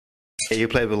Yeah, you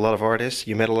played with a lot of artists.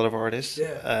 You met a lot of artists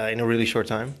in a really short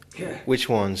time. Yeah. Which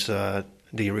ones do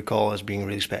you recall as being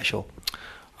really special?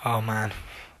 Oh man,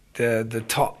 the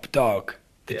top dog,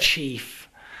 the chief,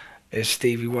 is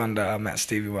Stevie Wonder. I met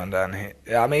Stevie Wonder, and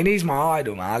I mean, he's my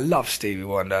idol, man. I love Stevie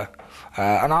Wonder,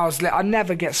 and I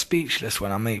never get speechless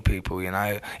when I meet people. You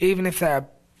know, even if they're a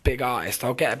big artist,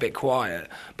 I'll get a bit quiet,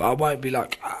 but I won't be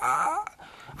like.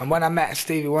 And when I met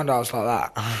Stevie Wonder, I was like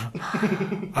that.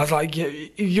 I was like,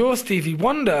 "You're Stevie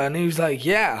Wonder," and he was like,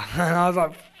 "Yeah," and I was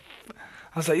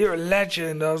like, "You're a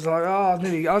legend." I was like, "Oh,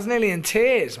 I was nearly in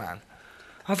tears, man."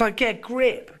 I was like, get a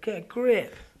grip.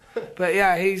 But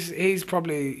yeah, he's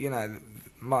probably, you know,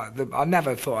 I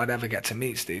never thought I'd ever get to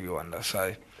meet Stevie Wonder,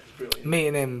 so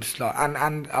meeting him's like,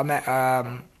 and I met,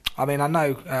 I mean, I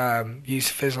know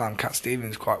Yusuf Islam, Cat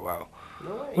Stevens quite well.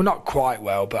 Nice. Well, not quite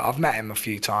well, but I've met him a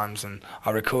few times, and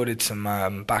I recorded some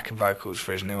backing vocals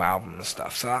for his new album and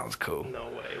stuff, so that was cool. No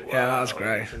way. Wow. Yeah, that was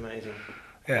great. That's amazing.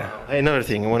 Yeah. Wow. Hey, another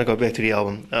thing, I want to go back to the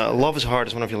album. Love is Hard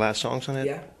is one of your last songs on it.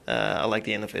 Yeah. I like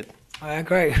the end of it.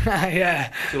 Great.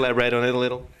 Yeah. To elaborate on it a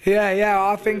little. Yeah.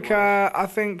 I think,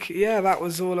 that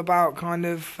was all about kind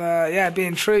of,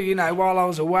 being true. You know, while I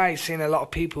was away, seeing a lot of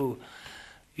people,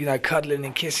 you know, cuddling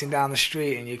and kissing down the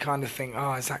street, and you kind of think,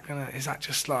 oh, is that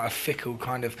just like a fickle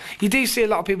kind of? You do see a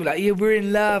lot of people like, yeah, we're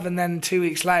in love, and then 2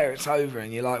 weeks later it's over,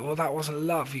 and you're like, well, that wasn't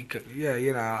love.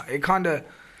 You know, it kind of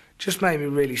just made me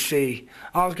really see.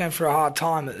 I was going through a hard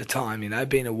time at the time, you know,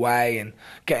 being away and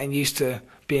getting used to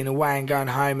being away and going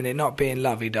home and it not being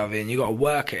lovey-dovey, and you got to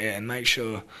work at it and make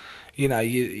sure, you know,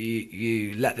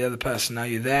 you let the other person know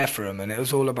you're there for them, and it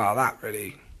was all about that,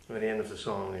 really. Well, the end of the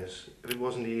song is, if it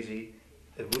wasn't easy,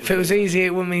 if it was easy,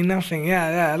 it wouldn't mean nothing.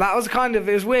 Yeah. That was kind of,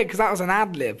 it was weird because that was an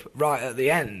ad-lib right at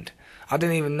the end. I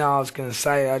didn't even know I was going to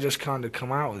say it. I just kind of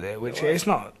come out with it, which it's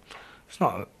not,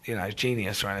 you know,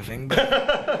 genius or anything.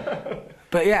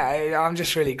 But yeah, I'm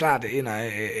just really glad that, you know,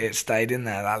 it stayed in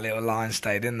there. That little line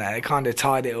stayed in there. It kind of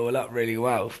tied it all up really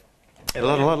well. A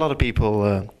lot of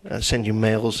people send you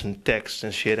mails and texts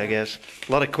and shit, I guess.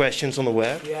 A lot of questions on the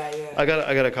web. Yeah. I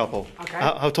got a couple. Okay.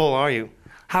 How tall are you?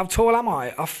 How tall am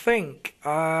I? I think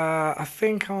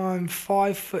I'm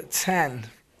 5'10".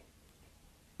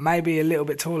 Maybe a little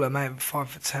bit taller, maybe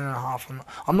 5'10" and a half.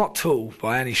 I'm not tall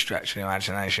by any stretch of the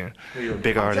imagination. You're a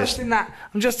big artist.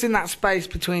 I'm just in that space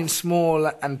between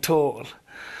small and tall,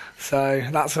 so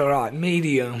that's all right.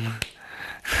 Medium.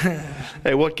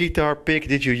 Hey, what guitar pick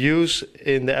did you use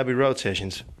in the Abbey Road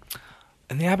sessions?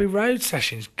 In the Abbey Road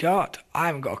sessions, God, I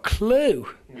haven't got a clue.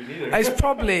 Me neither. It's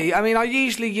probably, I mean, I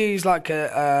usually use like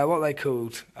a, what are they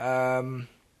called? They're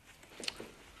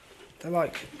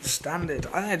like standard,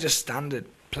 I think they're just standard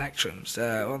plectrums. What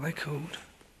are they called?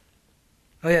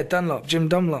 Oh yeah, Jim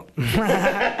Dunlop.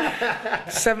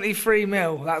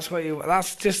 73mm,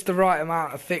 that's just the right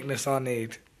amount of thickness I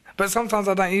need. But sometimes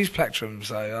I don't use plectrum,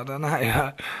 so I don't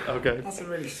know. Okay. That's a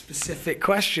really specific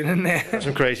question, isn't it?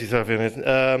 Some crazy stuff in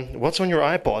it. What's on your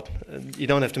iPod? You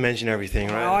don't have to mention everything,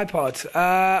 right? My iPod?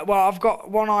 Well, I've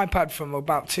got one iPad from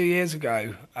about 2 years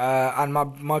ago, and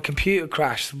my computer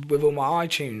crashed with all my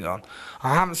iTunes on.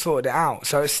 I haven't sorted it out,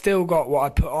 so it's still got what I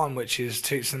put on, which is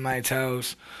Toots and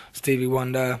Maytals, Stevie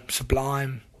Wonder,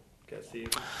 Sublime,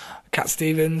 Cat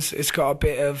Stevens. It's got a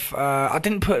bit of. I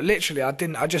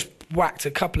just whacked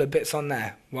a couple of bits on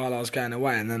there while I was going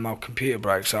away, and then my computer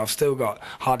broke, so I've still got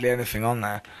hardly anything on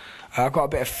there. I've got a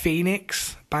bit of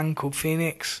Phoenix, a band called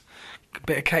Phoenix, a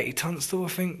bit of Katie Tunstall, I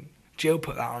think. Jill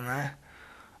put that on there.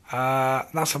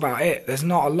 That's about it. There's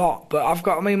not a lot,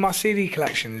 but my CD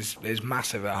collection is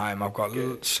massive at home. I've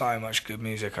got so much good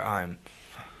music at home.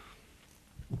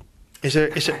 Is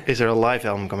there a live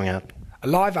album coming out? A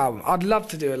live album? I'd love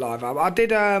to do a live album. I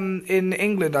did, in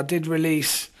England, I did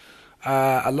release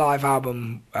a live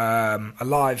album, a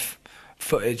live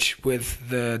footage with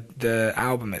the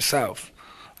album itself.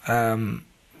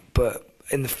 But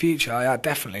in the future, I'd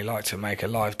definitely like to make a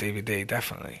live DVD,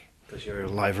 definitely. Because your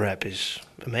live rap is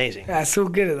amazing. Yeah, it's all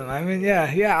good at the moment.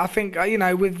 Yeah. I think, you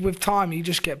know, with time, you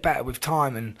just get better with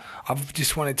time, and I've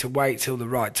just wanted to wait till the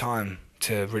right time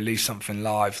to release something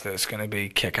live that's going to be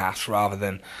kick-ass, rather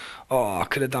than, oh, I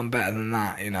could have done better than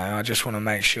that. You know, I just want to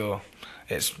make sure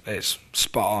it's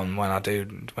spot on when I do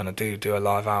a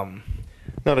live album.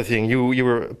 Another thing, you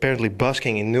were apparently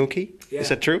busking in Newquay. Yeah. Is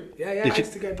that true? Yeah. I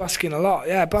used to go busking a lot.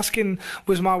 Yeah, busking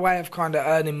was my way of kind of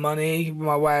earning money,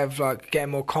 my way of like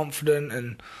getting more confident,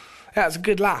 and yeah, it's a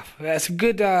good laugh. Yeah, it's a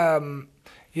good.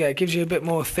 It gives you a bit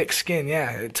more thick skin.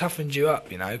 Yeah, it toughens you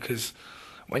up, you know, because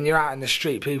when you're out in the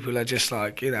street, people are just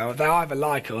like, you know, they either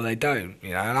like it or they don't,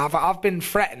 you know. And I've been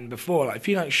threatened before, like, if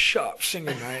you don't shut up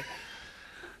singing, mate.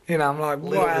 You know, I'm like,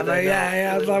 whatever,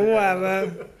 yeah, I was like,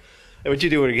 whatever. Would you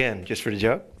do it again, just for the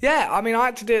joke? Yeah, I mean, I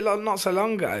had to do it not so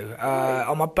long ago,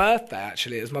 on my birthday,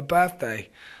 actually. It was my birthday,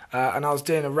 and I was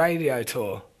doing a radio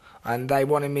tour, and they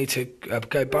wanted me to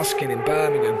go busking in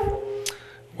Birmingham.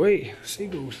 Wee,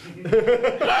 seagulls.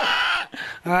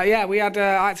 Yeah,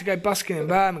 I had to go busking in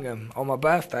Birmingham on my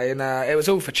birthday, and it was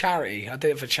all for charity. I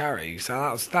did it for charity,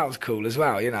 so that was cool as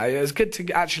well. You know, it was good to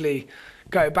actually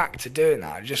go back to doing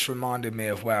that. It just reminded me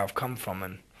of where I've come from.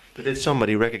 And but did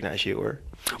somebody recognize you, or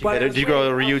did you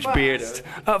grow a huge beard?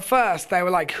 At first, they were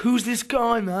like, "Who's this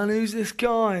guy, man? Who's this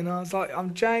guy?" And I was like,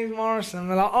 "I'm James Morrison." And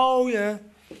they're like, "Oh yeah,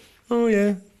 oh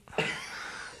yeah."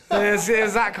 it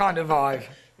was that kind of vibe.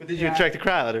 But did you attract a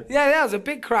crowd? Or? Yeah, there was a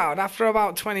big crowd. After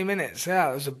about 20 minutes, yeah,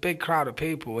 there was a big crowd of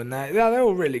people, and they're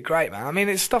all really great, man. I mean,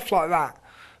 it's stuff like that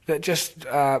just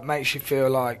makes you feel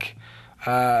like,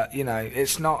 you know,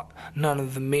 it's not none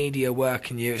of the media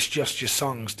working you. It's just your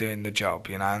songs doing the job,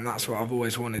 you know, and that's what I've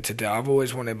always wanted to do. I've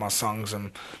always wanted my songs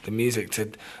and the music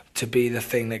to be the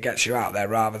thing that gets you out there,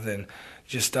 rather than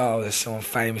just, oh, there's someone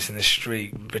famous in the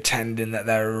street pretending that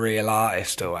they're a real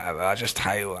artist or whatever. I just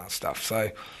hate all that stuff.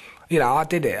 So, you know, I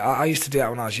did it. I used to do that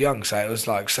when I was young, so it was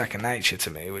like second nature to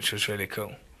me, which was really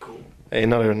cool. Cool. Hey,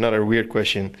 another weird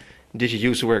question. Did you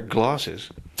used to wear glasses?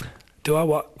 Do I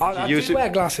what? I do wear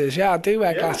glasses, yeah, I do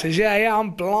wear glasses. Yeah,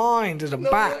 I'm blind as a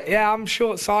bat. Yeah, I'm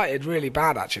short-sighted really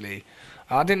bad, actually.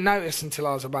 I didn't notice until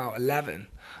I was about 11. And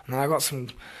then I got some...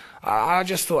 I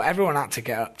just thought everyone had to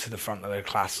get up to the front of the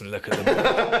class and look at the book.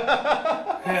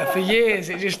 Yeah, for years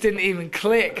it just didn't even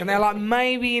click. And they're like,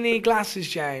 maybe you need glasses,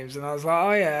 James. And I was like,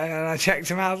 oh yeah. And I checked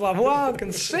them out. I was like, wow, I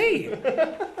can see.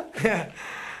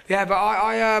 Yeah, but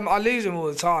I lose them all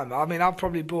the time. I mean, I've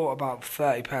probably bought about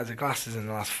 30 pairs of glasses in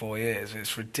the last 4 years.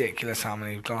 It's ridiculous how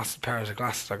many pairs of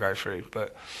glasses I go through.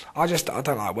 But I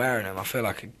don't like wearing them. I feel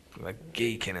like a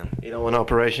geek in them. You know, an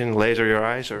operation, laser your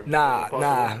eyes, or nah.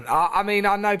 I mean,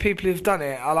 I know people who've done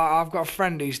it. I've got a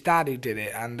friend whose dad who did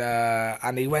it,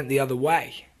 and he went the other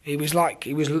way. He was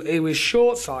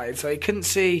short-sighted, so he couldn't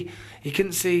see,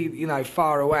 you know,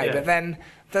 far away. Yeah. But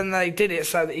then they did it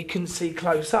so that he couldn't see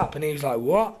close up, and he was like,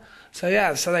 what? So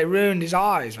yeah, so they ruined his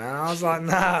eyes, man. I was like,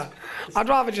 nah, I'd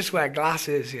rather just wear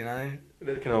glasses, you know.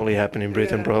 That can only happen in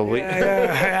Britain, probably.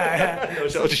 Yeah. No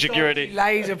social security.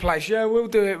 Laser place. Yeah, we'll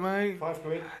do it, mate.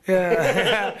 £5.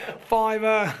 Yeah.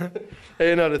 £5.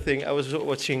 Hey, another thing, I was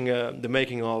watching the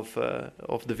making of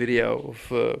the video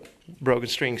of Broken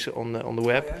Strings on the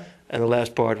web, and the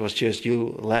last part was just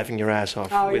you laughing your ass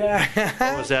off. Oh, yeah.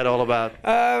 What was that all about?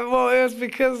 Well, it was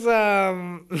because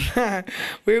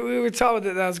we were told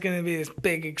that there was going to be this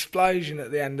big explosion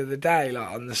at the end of the day,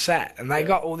 like on the set, and they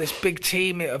got all this big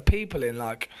team of people in,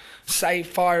 like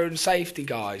fire and safety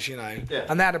guys, you know,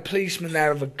 and they had a policeman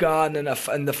there with a gun, and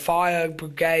the fire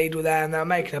brigade were there, and they were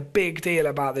making a big deal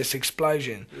about this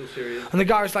explosion. And the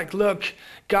guy was like, look,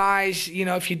 guys, you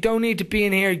know, if you don't need to be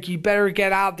in here, you better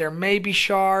get out. There may be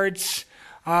shards.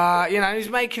 You know, he's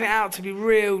making it out to be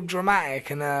real dramatic,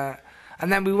 and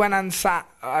then we went and sat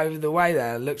over the way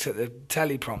there, looked at the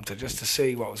teleprompter just to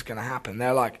see what was going to happen.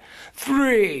 They're like,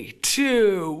 3,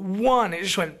 2, 1. It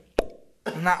just went,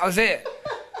 and that was it.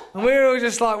 And we were all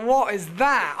just like, what is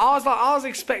that? I was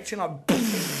expecting like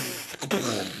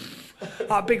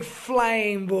a big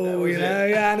flame ball, you know,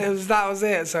 and that was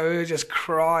it. So we were just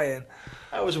crying.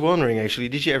 I was wondering, actually,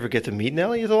 did you ever get to meet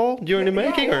Nelly at all during the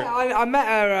making? Yeah, I met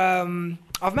her.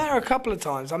 I've met her a couple of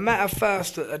times. I met her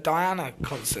first at a Diana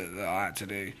concert that I had to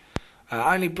do.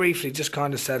 Only briefly, just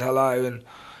kind of said hello,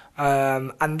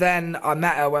 and then I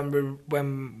met her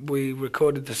when we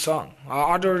recorded the song.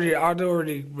 I'd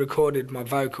already recorded my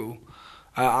vocal.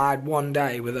 I had one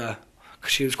day with her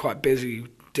because she was quite busy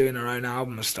doing her own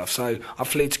album and stuff. So I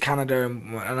flew to Canada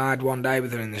and I had one day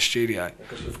with her in the studio.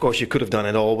 Of course, you could have done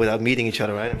it all without meeting each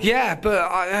other, right? Yeah, but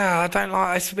I don't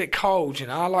like. It's a bit cold, you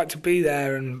know. I like to be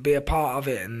there and be a part of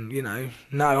it, and you know,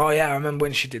 oh yeah, I remember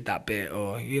when she did that bit,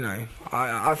 or you know,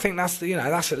 I think that's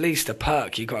that's at least a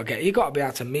perk you got to get. You got to be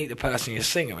able to meet the person you're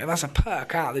singing with. That's a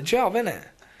perk out of the job, isn't it?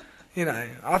 You know,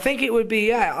 I think it would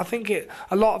be. I think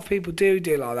a lot of people do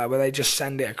like that, where they just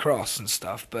send it across and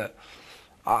stuff, but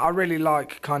I really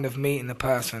like kind of meeting the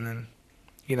person and,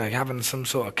 you know, having some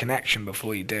sort of connection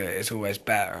before you do it is always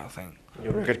better, I think.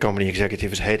 Your record company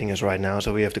executive is hating us right now,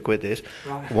 so we have to quit this.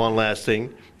 Right. One last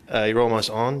thing. You're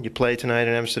almost on. You play tonight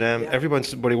in Amsterdam. Yeah.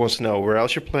 Everybody wants to know where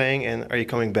else you're playing, and are you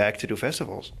coming back to do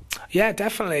festivals? Yeah,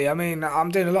 definitely. I mean, I'm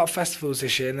doing a lot of festivals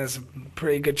this year, and there's a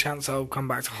pretty good chance I'll come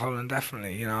back to Holland,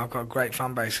 definitely. You know, I've got a great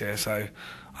fan base here, so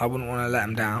I wouldn't want to let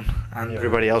them down. And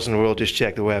everybody else in the world, just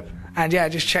check the web. And yeah,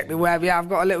 just check the web. Yeah, I've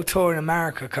got a little tour in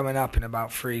America coming up in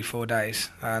about 3-4 days,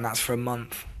 and that's for a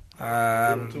month.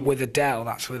 With Adele,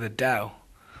 that's with Adele.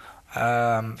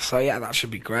 So yeah, that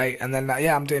should be great. And then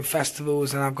yeah, I'm doing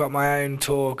festivals, and I've got my own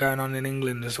tour going on in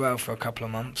England as well for a couple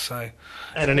of months. So.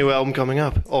 And a new album coming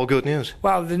up. All good news.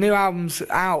 Well, the new album's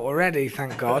out already,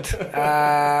 thank God.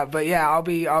 But yeah, I'll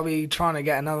be trying to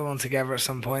get another one together at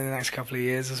some point in the next couple of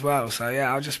years as well. So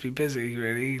yeah, I'll just be busy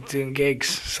really doing gigs.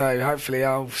 So hopefully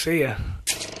I'll see you.